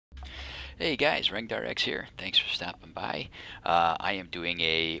Hey guys, RengdarX here. Thanks for stopping by. I am doing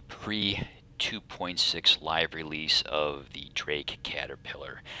a pre 2.6 live release of the Drake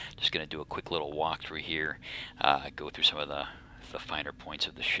Caterpillar. Just going to do a quick little walkthrough here, go through some of the finer points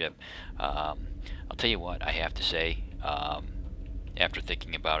of the ship. I'll tell you what, I have to say, after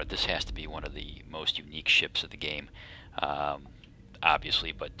thinking about it, this has to be one of the most unique ships of the game,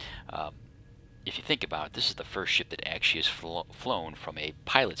 obviously, but if you think about it, this is the first ship that actually is flown from a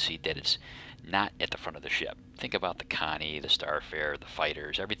pilot seat that is not at the front of the ship. Think about the Connie, the Starfarer, the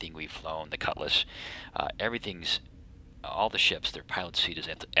fighters, everything we've flown, the Cutlass, all the ships, their pilot seat is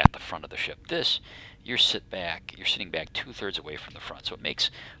at the front of the ship. This, you're sitting back 2/3 away from the front, so it makes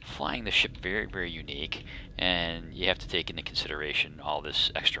flying the ship very, very unique. And you have to take into consideration all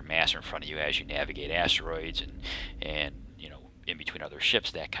this extra mass in front of you as you navigate asteroids and you know, in between other ships,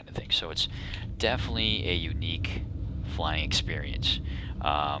 that kind of thing. So it's definitely a unique flying experience.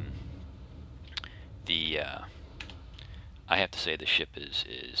 I have to say the ship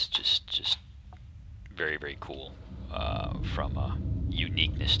is just very, very cool from a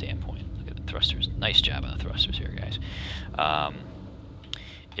uniqueness standpoint. Look at the thrusters. Nice job on the thrusters here, guys.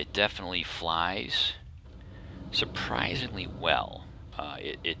 It definitely flies surprisingly well.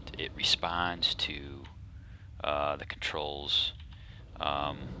 It responds to the controls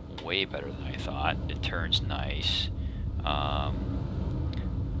way better than I thought. It turns nice. To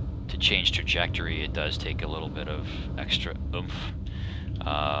change trajectory, it does take a little bit of extra oomph,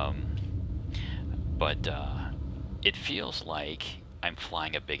 but it feels like I'm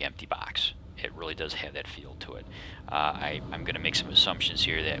flying a big empty box. It really does have that feel to it. I'm going to make some assumptions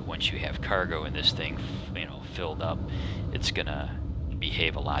here that once you have cargo in this thing, filled up, it's going to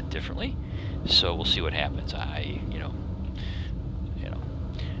behave a lot differently. So we'll see what happens.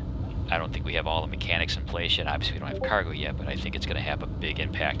 I don't think we have all the mechanics in place yet. Obviously, we don't have cargo yet, but I think it's going to have a big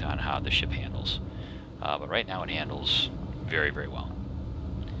impact on how the ship handles. But right now, it handles very, very well.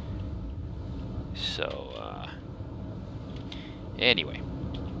 So, anyway,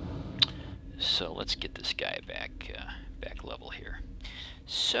 so let's get this guy back level here.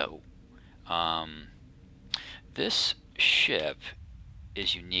 So, this ship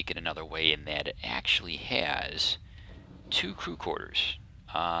is unique in another way in that it actually has 2 crew quarters.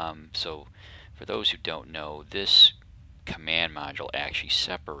 So for those who don't know, this command module actually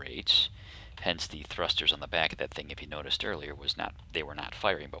separates, hence the thrusters on the back of that thing, if you noticed earlier, they were not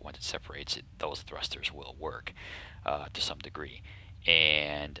firing, but once it separates, those thrusters will work to some degree.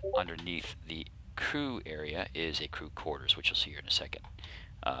 And underneath the crew area is a crew quarters, which you'll see here in a second.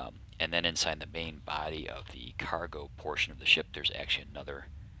 And then inside the main body of the cargo portion of the ship, there's actually another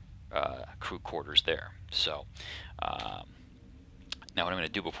crew quarters there. So now what I'm going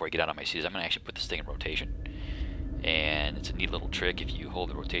to do before I get out of my seat is I'm going to actually put this thing in rotation. And it's a neat little trick. If you hold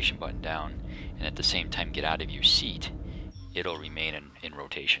the rotation button down and at the same time get out of your seat, it'll remain in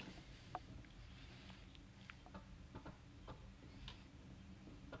rotation.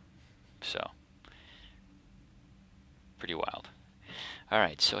 So, pretty wild.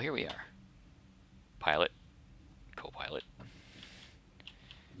 Alright, so here we are. Pilot, co-pilot.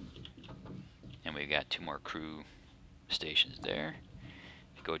 And we've got 2 more crew stations there.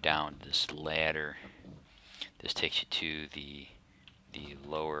 Go down this ladder. This takes you to the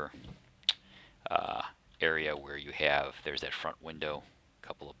lower area where there's that front window, a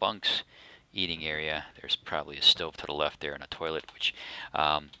couple of bunks, eating area. There's probably a stove to the left there and a toilet. Which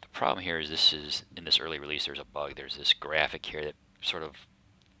the problem here is in this early release there's a bug. There's this graphic here that sort of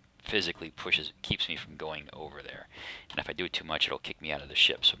physically keeps me from going over there. And if I do it too much, it'll kick me out of the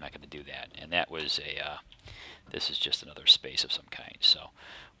ship. So I'm not going to do that. And that was this is just another space of some kind. So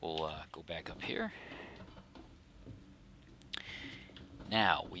we'll go back up here.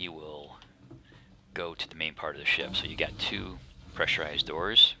 Now we will go to the main part of the ship. So you got 2 pressurized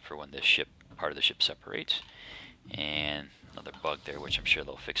doors for when this part of the ship separates. And another bug there, which I'm sure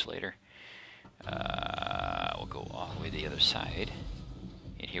they'll fix later. We'll go all the way to the other side.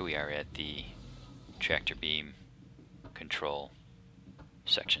 And here we are at the tractor beam control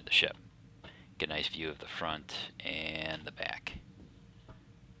section of the ship. Get a nice view of the front and the back.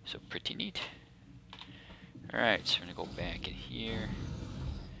 So pretty neat. Alright, so we're going to go back in here.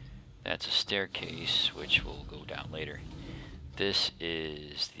 That's a staircase, which will go down later. This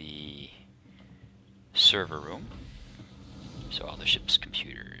is the server room. So all the ship's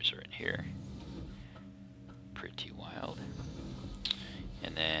computers are in here. Pretty wild.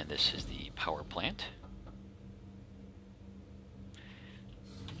 And then this is the power plant.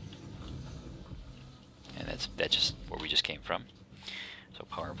 And that's just where we just came from. So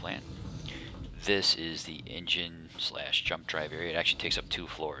power plant. this is the engine slash jump drive area. It actually takes up 2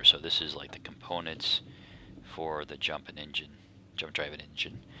 floors, so this is like the components for the jump drive and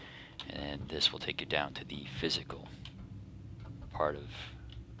engine, and this will take you down to the physical part of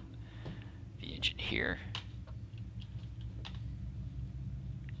the engine here.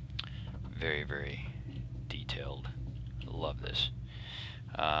 Very, very detailed. I love this.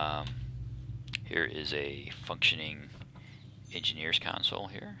 Here is a functioning engineer's console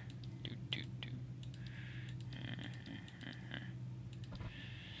here.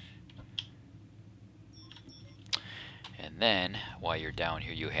 And then, while you're down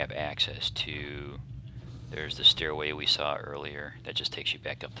here, you have access to, there's the stairway we saw earlier that just takes you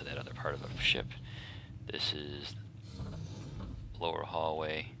back up to that other part of the ship. This is lower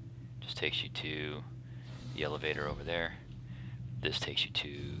hallway, just takes you to the elevator over there. This takes you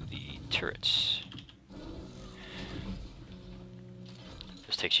to the turrets.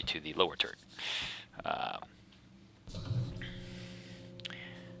 This takes you to the lower turret.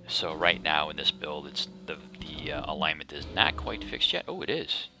 So right now in this build, it's the alignment is not quite fixed yet. Oh, it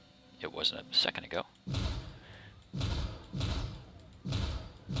is. It wasn't a second ago.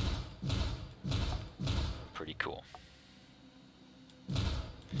 Pretty cool.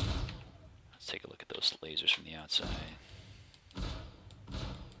 Let's take a look at those lasers from the outside.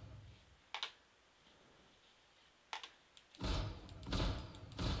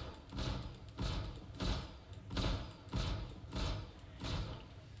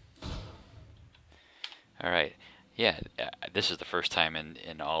 Alright, yeah, this is the first time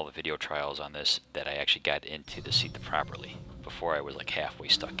in all the video trials on this that I actually got into the seat properly. Before I was like halfway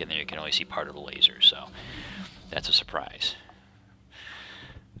stuck in there, you can only see part of the laser, so that's a surprise.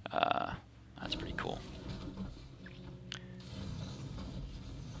 That's pretty cool.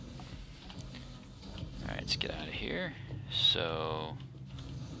 Alright, let's get out of here. So,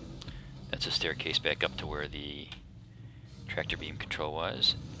 that's a staircase back up to where the tractor beam control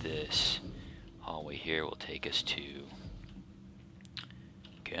was. This hallway here will take us to,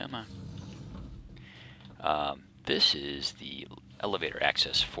 come on, this is the elevator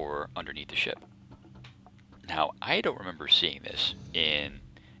access for underneath the ship. Now, I don't remember seeing this in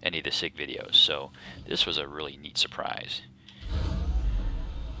any of the SIG videos, so this was a really neat surprise.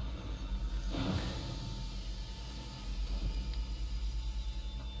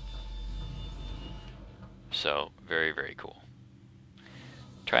 So, very, very cool.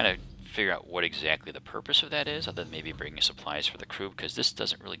 Trying to figure out what exactly the purpose of that is, other than maybe bringing supplies for the crew, because this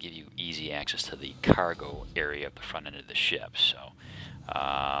doesn't really give you easy access to the cargo area of the front end of the ship. So,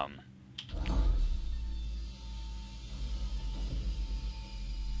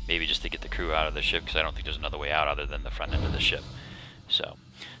 maybe just to get the crew out of the ship, because I don't think there's another way out other than the front end of the ship. So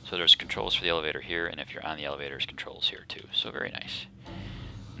there's controls for the elevator here, and if you're on the elevator, there's controls here too. So very nice.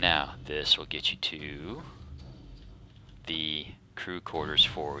 Now, this will get you to the crew quarters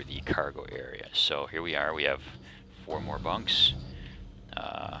for the cargo area. So here we are. We have 4 more bunks,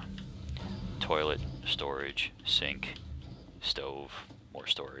 toilet, storage, sink, stove, more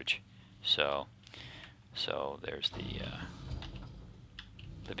storage. So there's the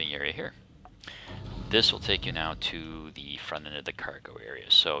living area here. This will take you now to the front end of the cargo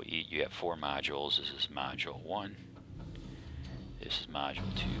area. So you have 4 modules. This is module 1. This is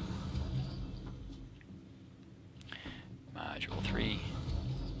module 2. Module 3,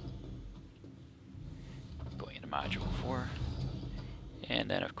 going into module 4,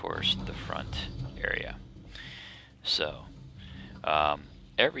 and then of course the front area. So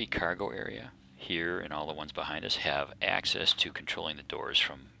every cargo area here and all the ones behind us have access to controlling the doors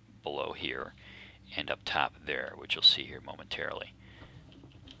from below here and up top there, which you'll see here momentarily.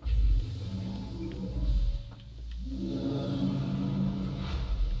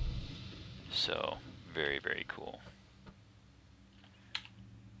 So very, very cool.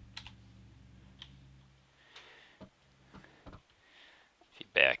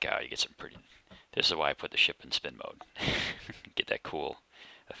 Back out, you get some pretty, this is why I put the ship in spin mode. Get that cool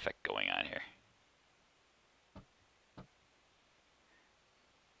effect going on here.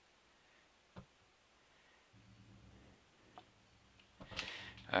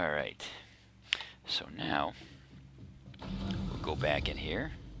 Alright, so now we'll go back in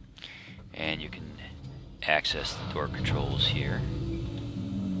here and you can access the door controls here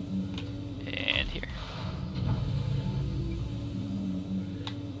and here.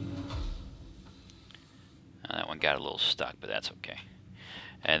 That one got a little stuck, but that's okay.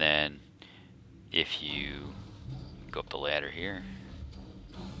 And then if you go up the ladder here,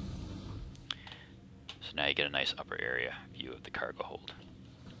 so now you get a nice upper area view of the cargo hold.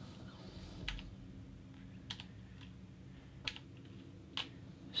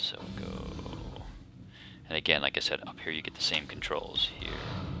 So go And again, like I said, up here you get the same controls here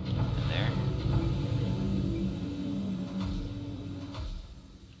and there.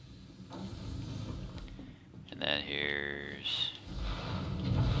 And then here's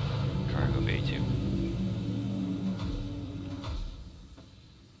cargo bay 2.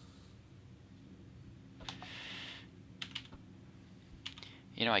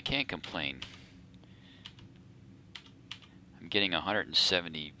 You know, I can't complain. I'm getting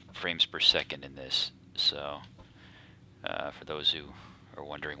 170 frames per second in this, so for those who are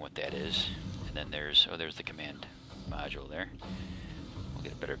wondering what that is. And then there's the command module there. We'll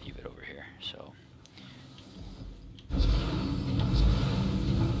get a better view of it over here. So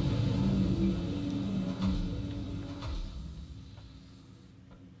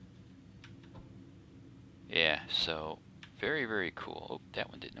yeah, so very, very cool. Oh, that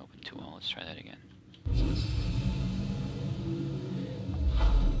one didn't open too well. Let's try that again.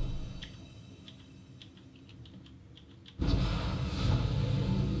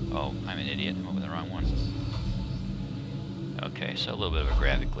 Oh, I'm an idiot. I'm opening the wrong one. Okay, so a little bit of a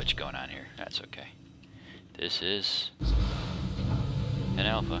graphic glitch going on here. That's okay. This is an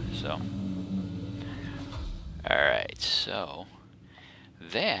alpha, so. Alright, so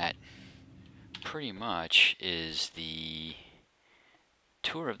that pretty much is the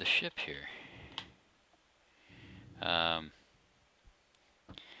tour of the ship here.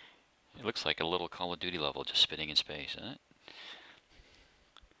 It looks like a little Call of Duty level just spinning in space, isn't it?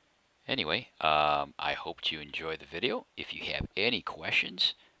 Anyway, I hope you enjoy the video. If you have any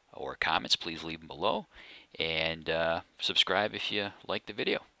questions or comments, please leave them below. And subscribe if you like the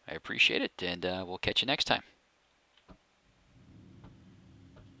video. I appreciate it, and we'll catch you next time.